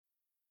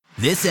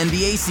This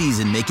NBA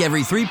season, make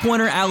every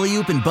three-pointer,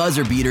 alley-oop, and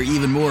buzzer beater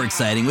even more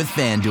exciting with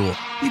FanDuel.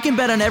 You can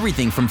bet on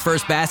everything from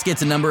first basket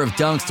to number of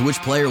dunks to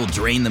which player will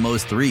drain the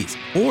most threes.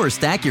 Or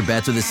stack your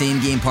bets with a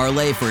same-game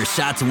parlay for a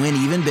shot to win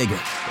even bigger.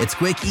 It's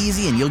quick,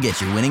 easy, and you'll get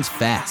your winnings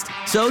fast.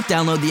 So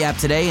download the app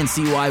today and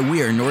see why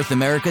we're North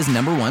America's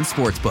 #1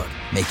 sportsbook.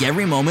 Make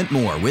every moment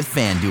more with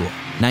FanDuel.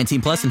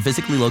 19 plus and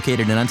physically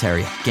located in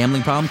Ontario.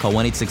 Gambling problem? Call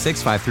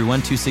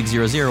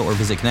 1-866-531-2600 or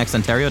visit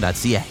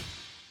connectsontario.ca.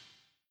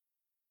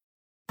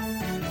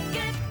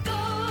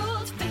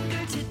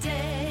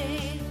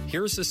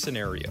 Here's the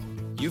scenario.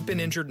 You've been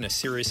injured in a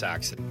serious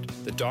accident.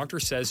 The doctor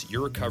says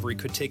your recovery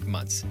could take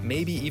months,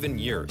 maybe even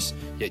years,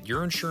 yet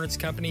your insurance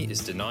company is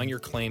denying your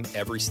claim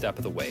every step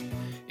of the way.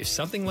 If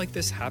something like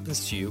this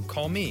happens to you,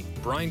 call me,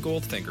 Brian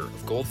Goldfinger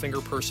of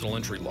Goldfinger Personal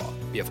Injury Law.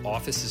 We have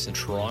offices in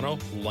Toronto,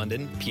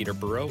 London,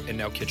 Peterborough, and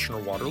now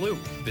Kitchener-Waterloo.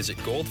 Visit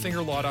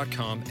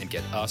goldfingerlaw.com and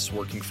get us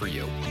working for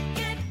you.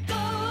 Get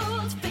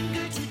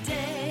Goldfinger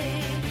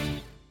today.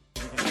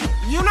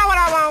 You know what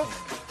I want?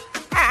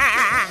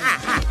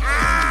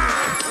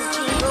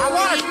 I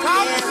want a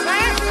cold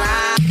sandwich.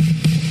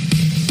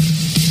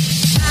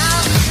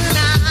 Out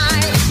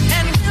tonight,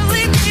 and we'll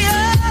leave the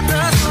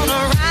others on a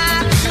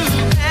ride to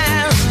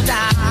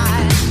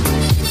paradise.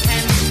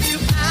 And you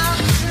out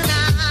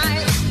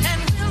tonight, and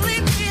we'll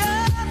leave the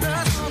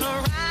others on a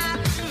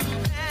ride to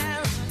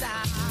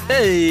paradise.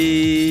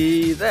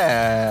 Hey,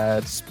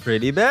 that's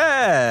pretty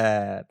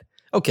bad.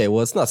 Okay,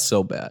 well, it's not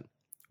so bad,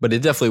 but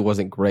it definitely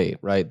wasn't great,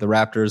 right? The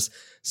Raptors'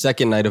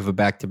 second night of a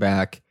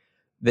back-to-back.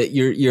 That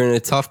you're in a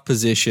tough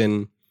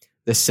position.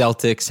 The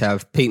Celtics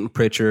have Peyton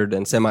Pritchard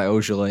and Semi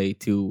Ojeleye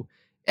to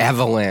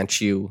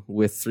avalanche you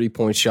with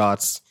 3-point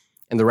shots.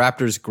 And the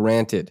Raptors,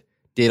 granted,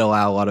 did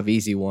allow a lot of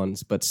easy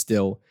ones, but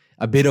still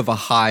a bit of a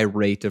high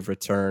rate of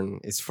return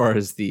as far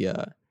as the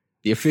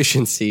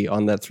efficiency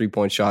on that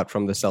 3-point shot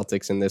from the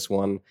Celtics in this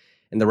one.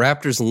 And the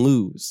Raptors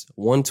lose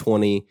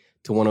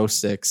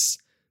 120-106.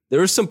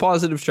 There are some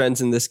positive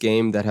trends in this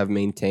game that have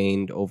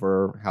maintained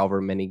over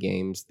however many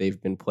games they've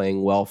been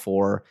playing well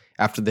for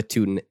after the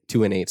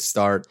 2-8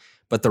 start.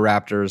 But the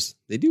Raptors,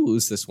 they do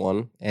lose this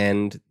one,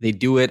 and they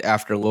do it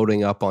after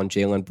loading up on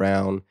Jaylen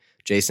Brown,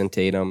 Jason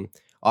Tatum.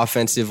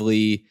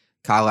 Offensively,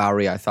 Kyle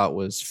Lowry, I thought,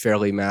 was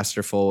fairly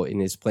masterful in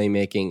his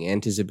playmaking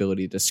and his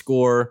ability to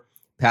score.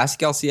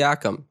 Pascal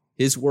Siakam,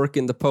 his work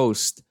in the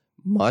post,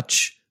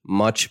 much,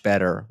 much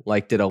better.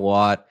 Liked it a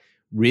lot.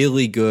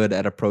 Really good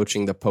at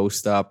approaching the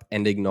post up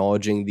and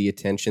acknowledging the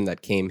attention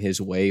that came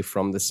his way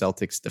from the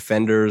Celtics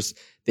defenders.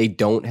 They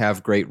don't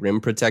have great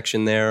rim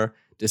protection there,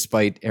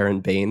 despite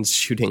Aaron Baines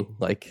shooting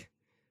like,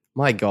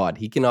 my God,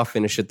 he cannot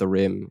finish at the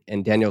rim.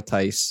 And Daniel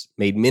Theis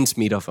made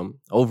mincemeat of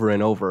him over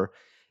and over.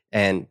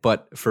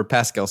 But for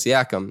Pascal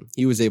Siakam,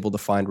 he was able to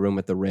find room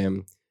at the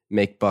rim,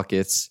 make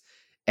buckets.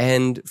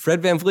 And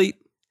Fred VanVleet,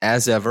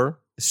 as ever,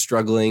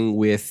 struggling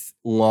with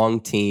long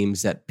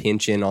teams that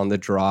pinch in on the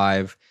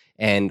drive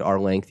and are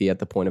lengthy at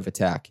the point of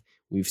attack.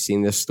 We've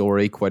seen this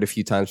story quite a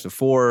few times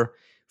before.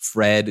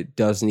 Fred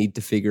does need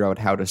to figure out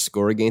how to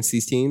score against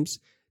these teams.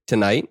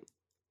 Tonight,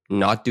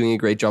 not doing a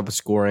great job of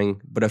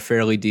scoring, but a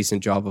fairly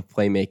decent job of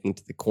playmaking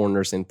to the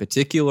corners in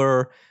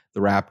particular.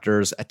 The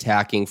Raptors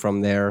attacking from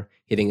there,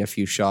 hitting a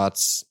few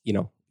shots. You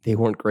know, they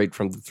weren't great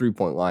from the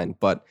 3-point line,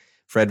 but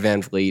Fred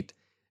VanVleet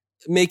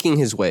making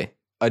his way,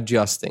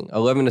 adjusting.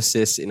 11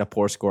 assists in a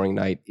poor scoring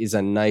night is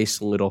a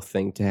nice little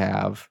thing to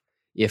have.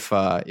 If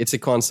it's a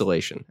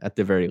consolation at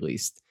the very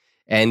least.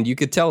 And you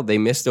could tell they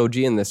missed OG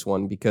in this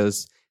one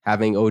because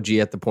having OG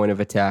at the point of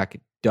attack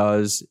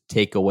does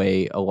take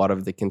away a lot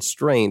of the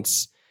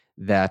constraints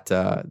that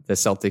the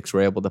Celtics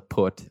were able to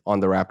put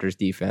on the Raptors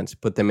defense,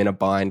 put them in a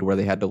bind where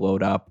they had to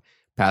load up,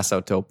 pass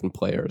out to open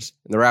players.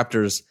 And the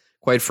Raptors,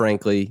 quite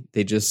frankly,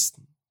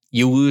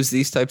 you lose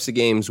these types of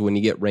games when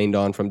you get rained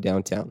on from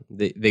downtown.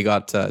 They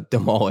got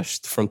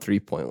demolished from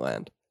 3-point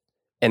land.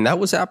 And that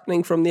was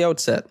happening from the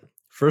outset.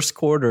 First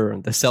quarter,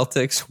 the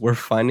Celtics were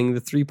finding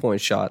the 3-point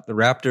shot. The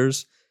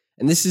Raptors,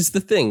 and this is the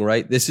thing,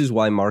 right? This is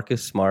why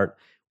Marcus Smart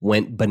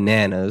went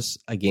bananas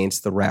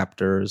against the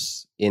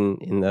Raptors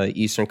in the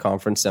Eastern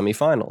Conference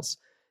semifinals,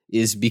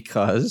 is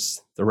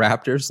because the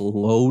Raptors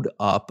load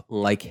up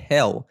like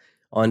hell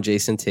on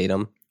Jason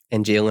Tatum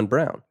and Jaylen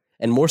Brown.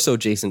 And more so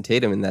Jason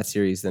Tatum in that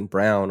series than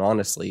Brown,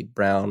 honestly.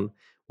 Brown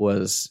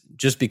was,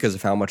 just because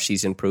of how much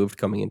he's improved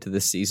coming into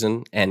this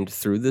season and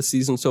through this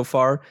season so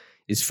far,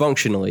 is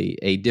functionally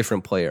a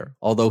different player,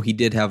 although he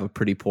did have a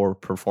pretty poor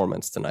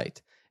performance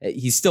tonight.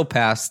 He still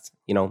passed,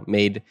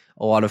 made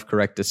a lot of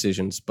correct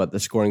decisions, but the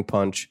scoring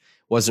punch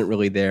wasn't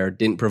really there,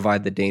 didn't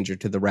provide the danger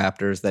to the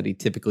Raptors that he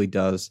typically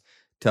does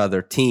to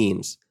other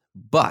teams.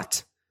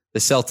 But the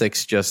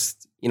Celtics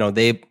just,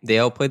 they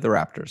outplayed the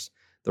Raptors.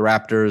 The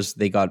Raptors,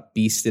 they got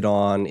beasted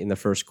on in the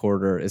first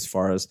quarter as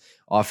far as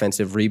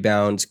offensive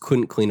rebounds,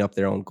 couldn't clean up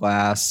their own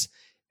glass.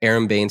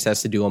 Aaron Baines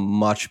has to do a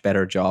much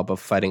better job of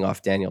fighting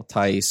off Daniel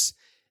Theis.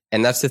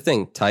 And that's the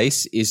thing.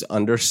 Theis is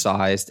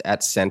undersized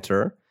at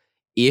center.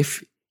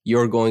 If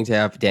you're going to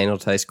have Daniel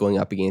Theis going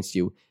up against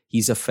you,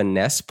 he's a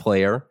finesse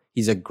player.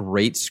 He's a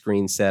great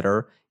screen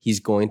setter. He's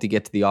going to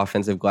get to the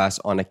offensive glass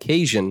on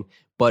occasion.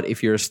 But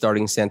if you're a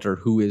starting center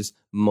who is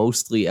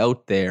mostly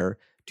out there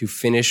to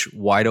finish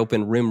wide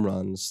open rim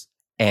runs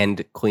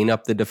and clean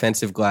up the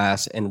defensive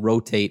glass and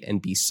rotate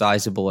and be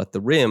sizable at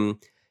the rim,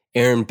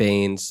 Aaron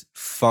Baines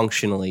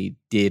functionally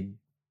did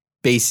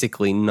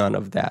basically none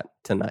of that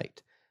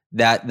tonight.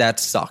 That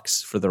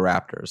sucks for the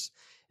Raptors.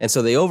 And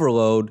so they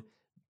overload.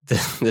 The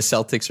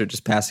Celtics are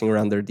just passing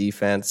around their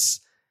defense,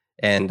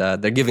 and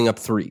they're giving up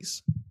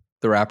threes.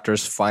 The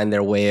Raptors find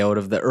their way out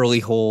of the early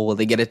hole.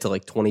 They get it to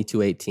like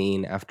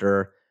 22-18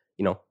 after,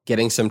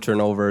 getting some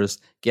turnovers,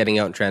 getting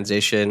out in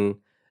transition.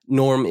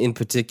 Norm in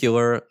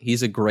particular,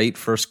 he's a great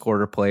first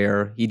quarter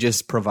player. He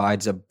just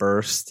provides a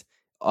burst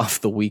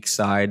off the weak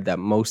side that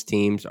most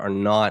teams are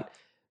not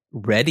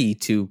ready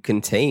to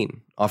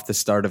contain off the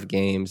start of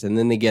games. And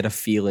then they get a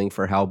feeling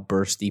for how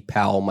bursty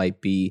Powell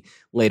might be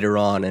later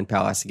on, and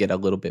Powell has to get a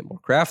little bit more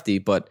crafty.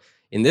 But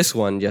in this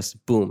one,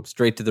 just boom,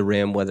 straight to the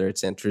rim, whether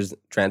it's enters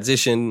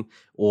transition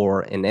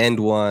or an end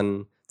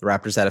one. The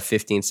Raptors had a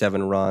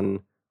 15-7 run.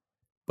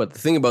 But the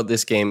thing about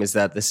this game is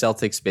that the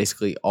Celtics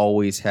basically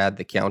always had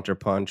the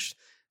counterpunch,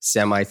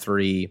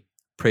 semi-3,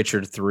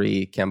 Pritchard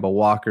 3, Kemba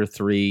Walker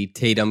 3,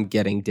 Tatum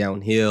getting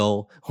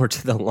downhill or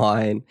to the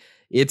line.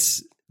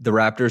 The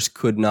Raptors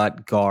could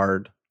not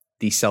guard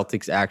the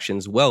Celtics'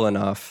 actions well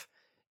enough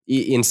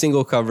in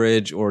single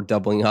coverage or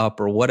doubling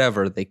up or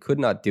whatever. They could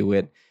not do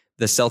it.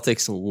 The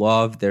Celtics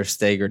love their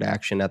staggered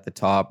action at the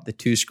top. The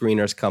two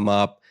screeners come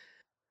up.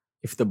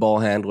 If the ball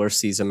handler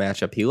sees a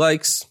matchup he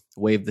likes,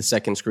 wave the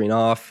second screen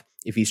off.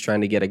 If he's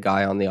trying to get a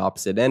guy on the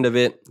opposite end of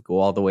it, go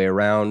all the way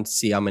around,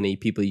 see how many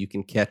people you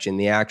can catch in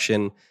the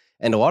action.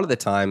 And a lot of the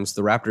times,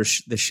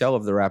 the shell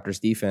of the Raptors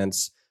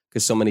defense,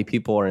 because so many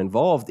people are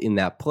involved in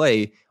that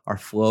play, are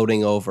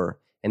floating over.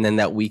 And then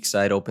that weak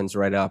side opens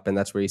right up. And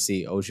that's where you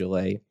see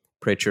Ogilvy,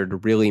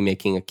 Pritchard really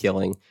making a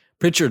killing.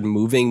 Pritchard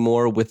moving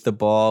more with the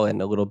ball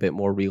and a little bit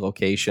more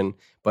relocation.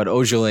 But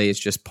Ogilvy is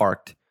just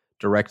parked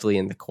directly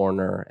in the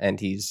corner,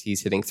 and he's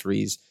hitting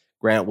threes.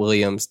 Grant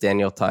Williams,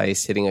 Daniel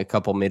Tice hitting a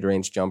couple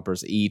mid-range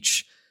jumpers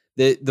each.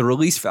 The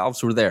release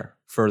valves were there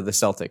for the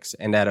Celtics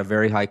and at a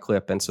very high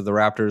clip. And so the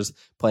Raptors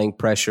playing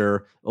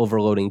pressure,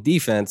 overloading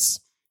defense,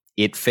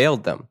 it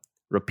failed them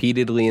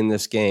repeatedly in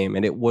this game.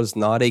 And it was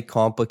not a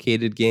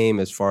complicated game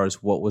as far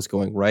as what was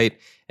going right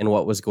and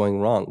what was going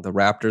wrong. The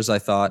Raptors, I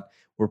thought,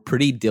 were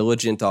pretty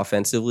diligent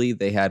offensively.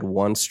 They had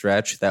one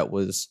stretch that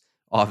was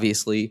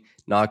obviously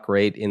not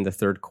great in the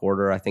third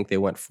quarter. I think they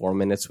went 4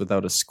 minutes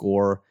without a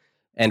score.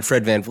 And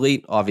Fred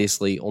VanVleet,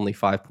 obviously only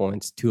 5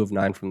 points, 2 of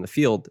 9 from the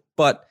field.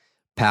 But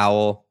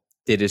Powell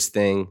did his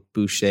thing.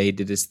 Boucher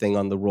did his thing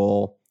on the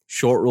roll.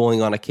 Short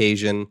rolling on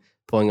occasion,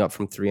 pulling up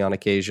from three on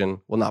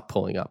occasion. Well, not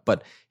pulling up,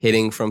 but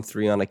hitting from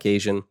three on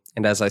occasion.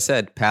 And as I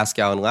said,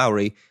 Pascal and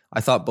Lowry,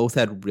 I thought both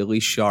had really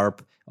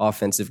sharp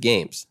offensive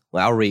games.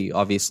 Lowry,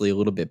 obviously a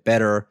little bit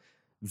better.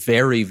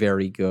 Very,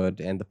 very good.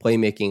 And the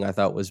playmaking, I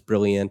thought, was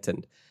brilliant.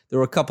 And there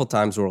were a couple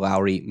times where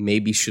Lowry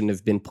maybe shouldn't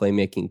have been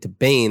playmaking to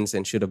Baines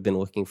and should have been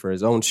looking for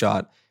his own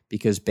shot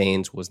because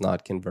Baines was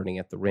not converting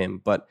at the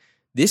rim. But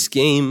this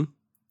game,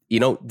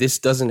 this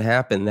doesn't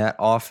happen that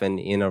often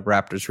in a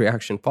Raptors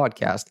Reaction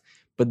podcast.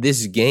 But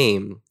this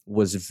game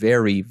was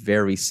very,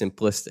 very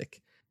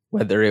simplistic.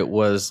 Whether it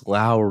was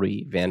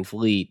Lowry,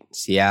 VanVleet,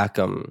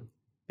 Siakam,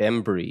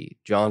 Bembry,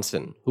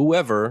 Johnson,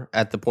 whoever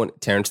at the point,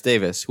 Terrence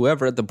Davis,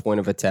 whoever at the point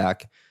of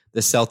attack, the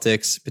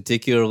Celtics,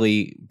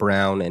 particularly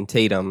Brown and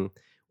Tatum,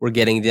 were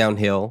getting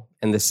downhill,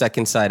 and the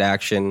second side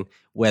action,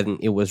 when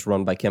it was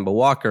run by Kemba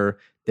Walker,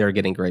 they were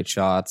getting great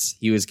shots.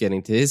 He was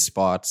getting to his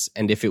spots,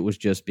 and if it was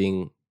just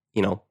being,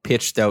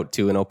 pitched out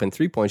to an open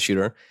three-point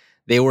shooter,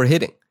 they were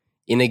hitting.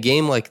 In a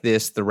game like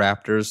this, the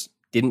Raptors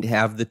didn't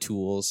have the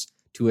tools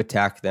to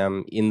attack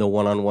them in the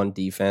one-on-one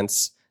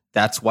defense.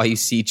 That's why you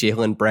see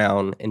Jaylen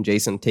Brown and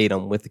Jason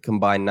Tatum with a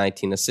combined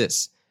 19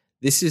 assists.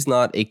 This is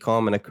not a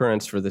common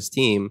occurrence for this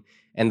team,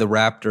 and the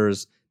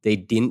Raptors, they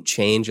didn't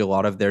change a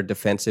lot of their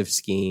defensive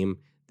scheme.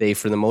 They,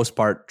 for the most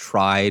part,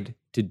 tried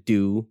to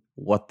do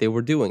what they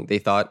were doing. They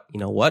thought, you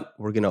know what,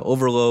 we're going to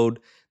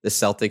overload. The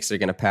Celtics are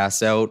going to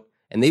pass out.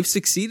 And they've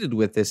succeeded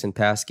with this in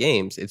past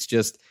games. It's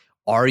just,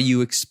 are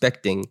you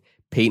expecting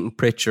Peyton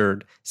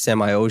Pritchard,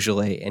 Semi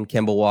Ojeleye, and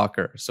Kemba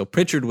Walker? So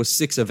Pritchard was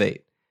 6 of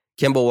 8.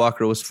 Kemba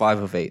Walker was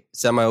 5 of 8.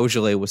 Semi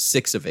Ojeleye was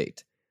 6 of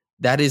 8.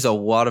 That is a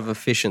lot of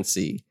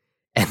efficiency.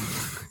 And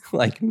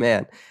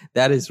man,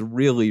 that is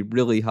really,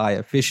 really high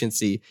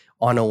efficiency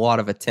on a lot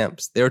of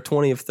attempts. They're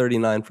 20 of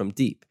 39 from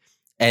deep.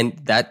 And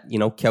that,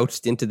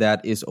 couched into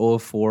that is 0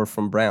 of 4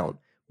 from Brown,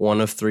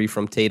 1 of 3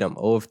 from Tatum,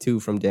 0 of 2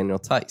 from Daniel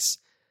Tice.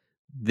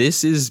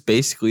 This is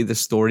basically the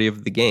story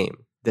of the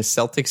game. The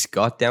Celtics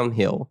got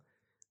downhill.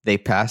 They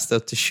passed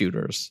out to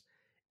shooters.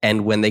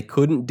 And when they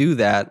couldn't do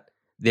that,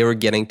 they were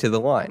getting to the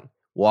line.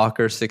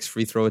 Walker, 6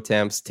 free throw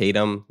attempts.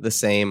 Tatum, the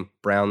same.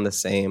 Brown, the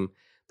same.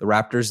 The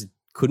Raptors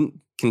couldn't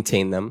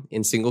contain them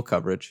in single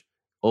coverage,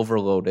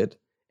 overloaded,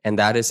 and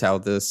that is how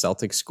the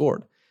Celtics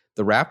scored.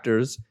 The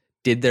Raptors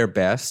did their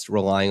best,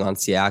 relying on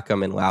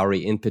Siakam and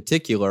Lowry in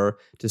particular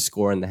to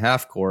score in the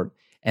half court,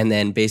 and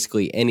then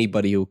basically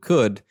anybody who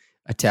could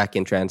attack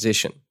in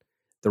transition.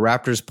 The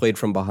Raptors played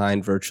from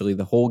behind virtually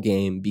the whole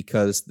game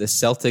because the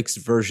Celtics'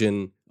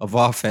 version of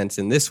offense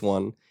in this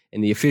one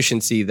and the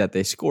efficiency that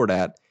they scored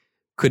at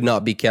could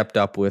not be kept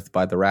up with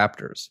by the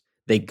Raptors.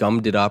 They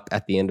gummed it up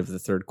at the end of the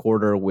third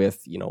quarter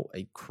with,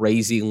 a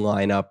crazy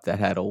lineup that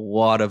had a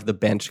lot of the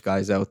bench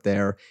guys out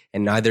there,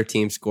 and neither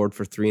team scored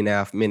for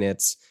 3.5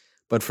 minutes.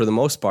 But for the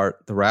most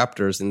part, the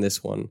Raptors in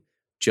this one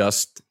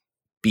just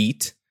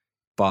beat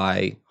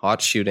by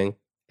hot shooting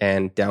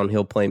and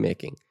downhill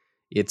playmaking.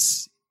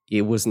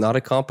 It was not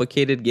a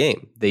complicated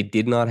game. They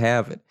did not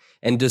have it.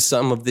 And does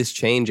some of this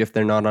change if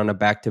they're not on a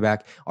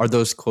back-to-back? Are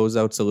those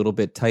closeouts a little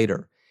bit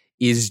tighter?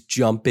 Is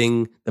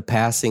jumping the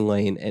passing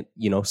lane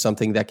and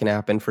something that can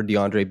happen for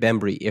DeAndre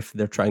Bembry if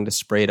they're trying to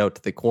spray it out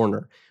to the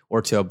corner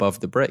or to above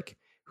the break?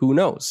 Who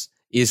knows?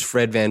 Is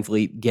Fred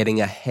VanVleet getting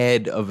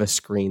ahead of a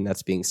screen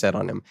that's being set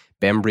on him?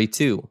 Bembry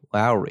too,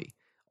 Lowry,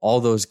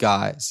 all those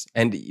guys.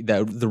 And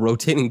the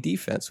rotating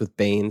defense with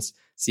Baines,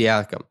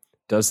 Siakam.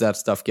 Does that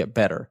stuff get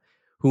better?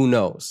 Who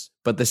knows?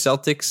 But the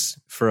Celtics,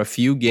 for a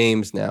few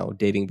games now,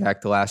 dating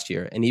back to last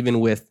year, and even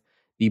with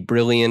the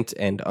brilliant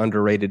and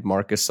underrated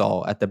Marc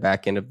Gasol at the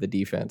back end of the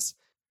defense,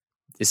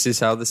 this is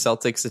how the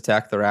Celtics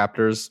attack the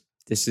Raptors.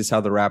 This is how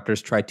the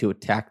Raptors try to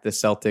attack the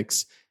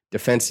Celtics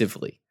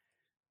defensively.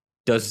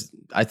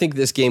 I think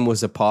this game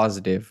was a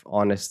positive,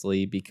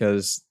 honestly,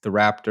 because the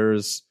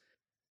Raptors,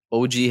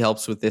 OG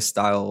helps with this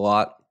style a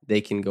lot.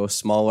 They can go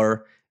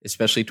smaller,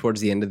 especially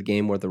towards the end of the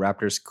game where the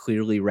Raptors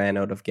clearly ran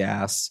out of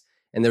gas.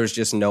 And there was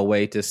just no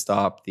way to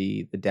stop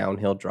the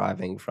downhill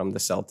driving from the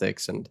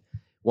Celtics. And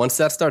once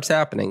that starts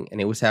happening, and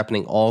it was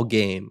happening all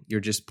game, you're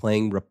just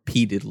playing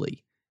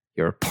repeatedly.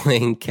 You're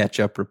playing catch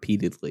up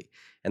repeatedly.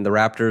 And the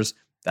Raptors,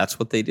 that's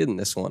what they did in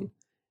this one.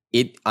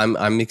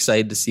 I'm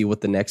excited to see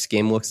what the next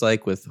game looks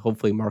like with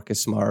hopefully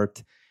Marcus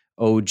Smart,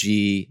 OG,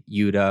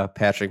 Yuta,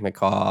 Patrick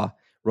McCaw,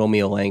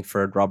 Romeo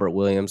Langford, Robert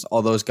Williams,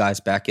 all those guys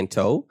back in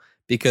tow,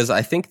 because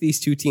I think these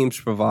two teams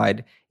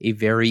provide a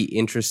very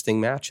interesting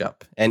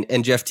matchup,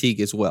 and Jeff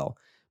Teague as well.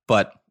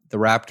 But the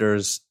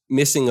Raptors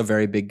missing a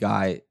very big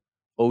guy,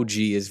 OG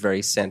is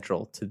very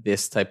central to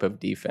this type of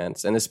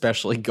defense, and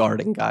especially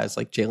guarding guys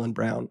like Jaylen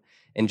Brown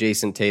and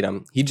Jason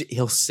Tatum.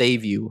 He'll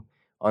save you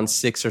on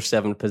 6 or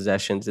 7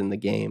 possessions in the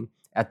game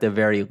at the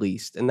very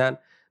least. And that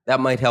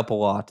might help a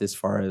lot as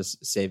far as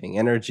saving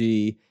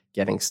energy,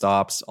 getting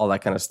stops, all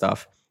that kind of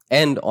stuff.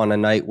 And on a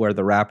night where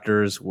the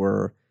Raptors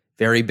were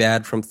very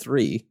bad from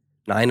 3,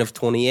 9 of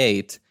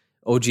 28,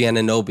 OG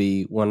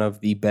Anunoby, one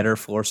of the better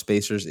floor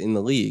spacers in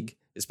the league,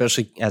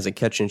 especially as a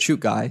catch and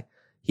shoot guy,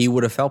 he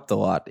would have helped a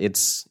lot.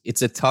 It's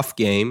a tough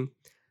game.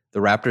 The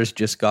Raptors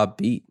just got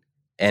beat,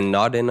 and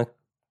not in a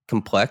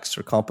complex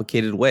or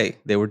complicated way.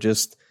 They were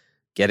just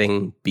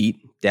getting beat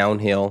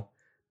downhill,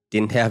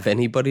 didn't have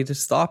anybody to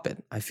stop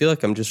it. I feel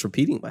like I'm just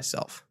repeating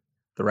myself.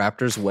 The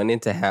Raptors went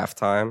into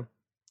halftime,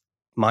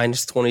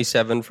 minus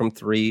 27 from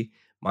 3,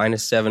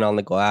 minus 7 on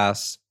the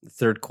glass. The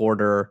third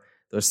quarter,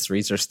 those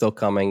threes are still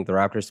coming. The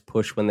Raptors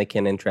push when they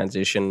can in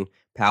transition.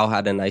 Powell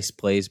had a nice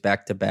plays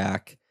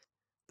back-to-back.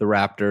 The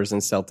Raptors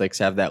and Celtics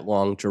have that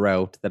long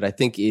drought that I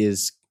think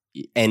is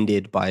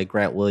ended by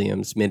Grant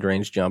Williams'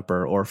 mid-range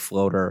jumper or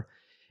floater.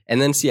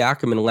 And then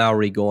Siakam and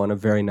Lowry go on a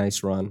very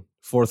nice run.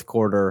 Fourth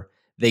quarter,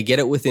 they get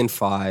it within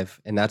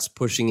 5, and that's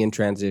pushing in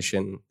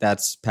transition.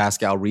 That's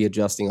Pascal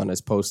readjusting on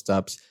his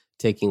post-ups,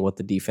 taking what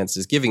the defense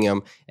is giving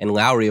him, and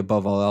Lowry,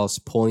 above all else,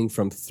 pulling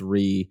from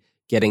 3,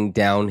 getting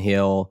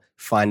downhill,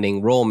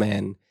 finding roll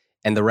man.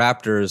 And the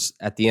Raptors,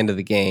 at the end of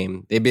the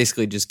game, they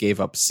basically just gave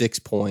up 6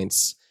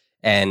 points,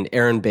 and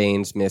Aaron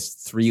Baines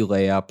missed 3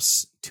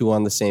 layups, 2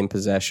 on the same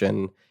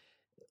possession.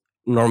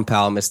 Norm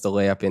Powell missed a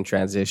layup in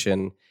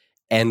transition.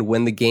 And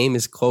when the game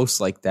is close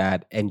like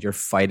that and you're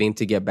fighting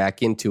to get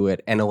back into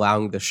it and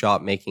allowing the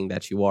shot making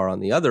that you are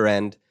on the other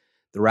end,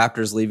 the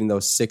Raptors leaving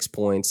those 6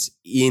 points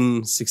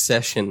in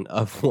succession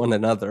of one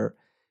another,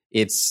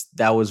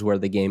 that was where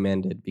the game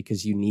ended,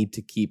 because you need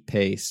to keep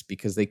pace,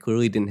 because they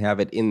clearly didn't have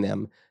it in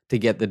them to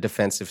get the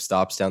defensive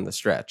stops down the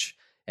stretch.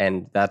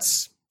 And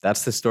that's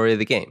the story of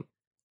the game.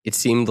 It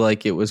seemed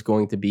like it was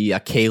going to be a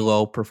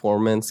Kalo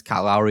performance,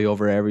 Kyle Lowry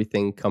over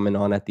everything coming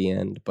on at the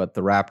end, but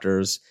the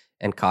Raptors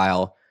and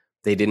Kyle,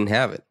 they didn't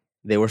have it.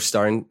 They were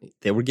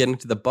getting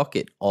to the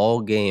bucket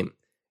all game,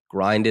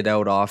 grinded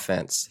out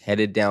offense,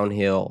 headed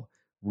downhill,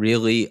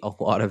 really a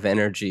lot of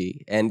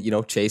energy. And,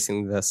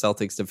 chasing the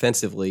Celtics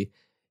defensively,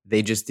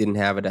 they just didn't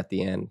have it at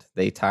the end.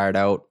 They tired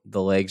out.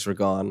 The legs were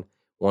gone.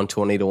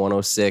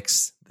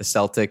 120-106. The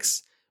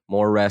Celtics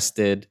more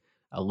rested,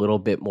 a little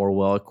bit more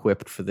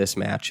well-equipped for this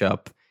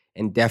matchup,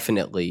 and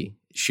definitely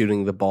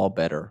shooting the ball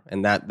better.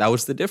 And that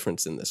was the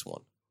difference in this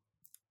one.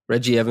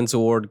 Reggie Evans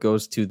Award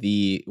goes to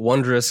the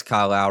wondrous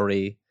Kyle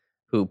Lowry,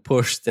 who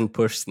pushed and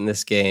pushed in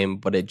this game,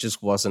 but it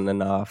just wasn't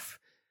enough.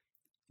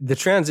 The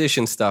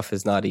transition stuff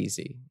is not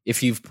easy.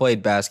 If you've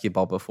played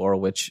basketball before,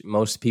 which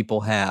most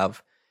people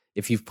have,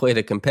 if you've played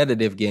a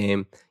competitive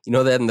game, you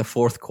know that in the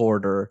fourth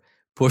quarter,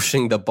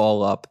 pushing the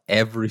ball up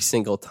every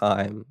single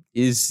time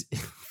is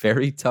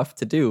very tough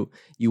to do.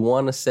 You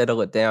want to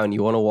settle it down.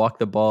 You want to walk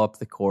the ball up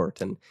the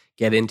court and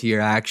get into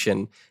your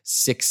action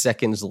 6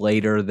 seconds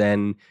later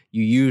than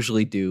you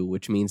usually do,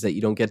 which means that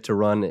you don't get to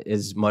run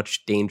as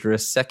much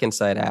dangerous second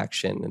side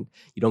action, and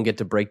you don't get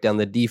to break down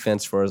the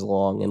defense for as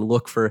long and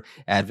look for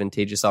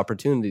advantageous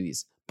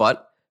opportunities.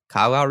 But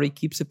Kyle Lowry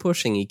keeps it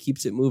pushing. He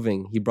keeps it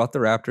moving. He brought the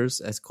Raptors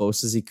as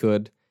close as he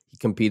could. He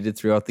competed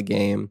throughout the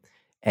game,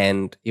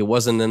 and it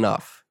wasn't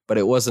enough, but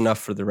it was enough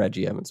for the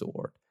Reggie Evans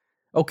Award.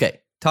 Okay,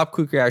 top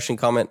quick reaction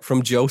comment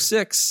from Joe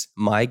 6,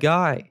 my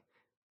guy.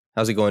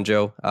 How's it going,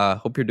 Joe?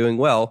 Hope you're doing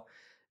well.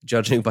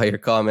 Judging by your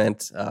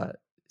comment,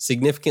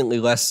 significantly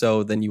less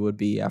so than you would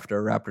be after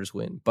a Raptors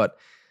win. But,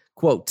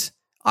 quote,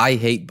 I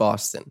hate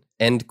Boston,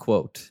 end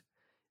quote.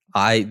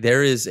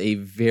 There is a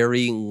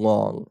very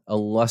long,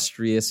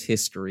 illustrious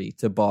history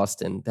to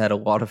Boston that a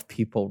lot of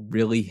people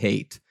really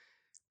hate,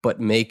 but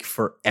make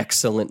for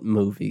excellent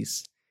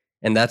movies.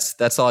 And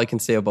that's all I can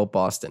say about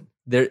Boston.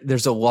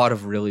 There's a lot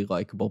of really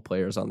likable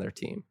players on their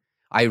team.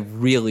 I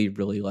really,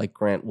 really like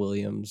Grant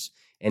Williams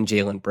and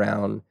Jaylen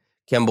Brown.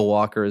 Kemba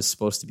Walker is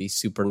supposed to be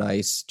super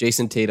nice.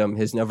 Jason Tatum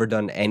has never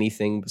done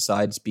anything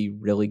besides be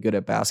really good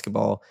at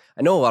basketball.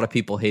 I know a lot of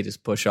people hate his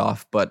push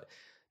off, but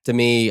to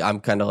me, I'm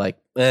kind of like,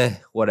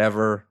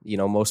 whatever. You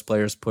know, most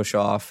players push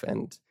off,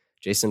 and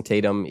Jason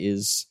Tatum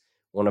is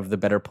one of the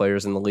better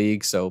players in the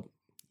league, so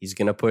he's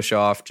going to push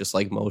off just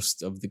like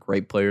most of the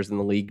great players in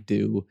the league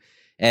do.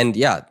 And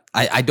yeah,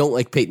 I don't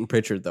like Peyton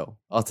Pritchard, though.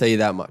 I'll tell you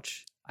that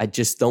much. I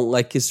just don't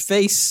like his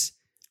face.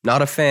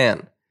 Not a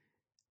fan.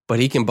 But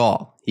he can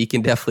ball. He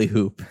can definitely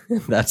hoop.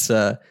 That's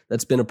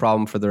been a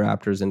problem for the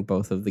Raptors in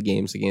both of the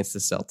games against the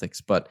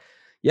Celtics. But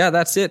yeah,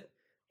 that's it.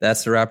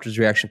 That's the Raptors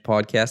Reaction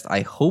Podcast.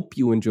 I hope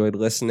you enjoyed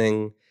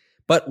listening.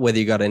 But whether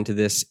you got into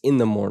this in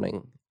the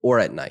morning or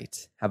at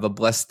night, have a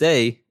blessed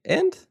day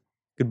and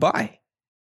goodbye.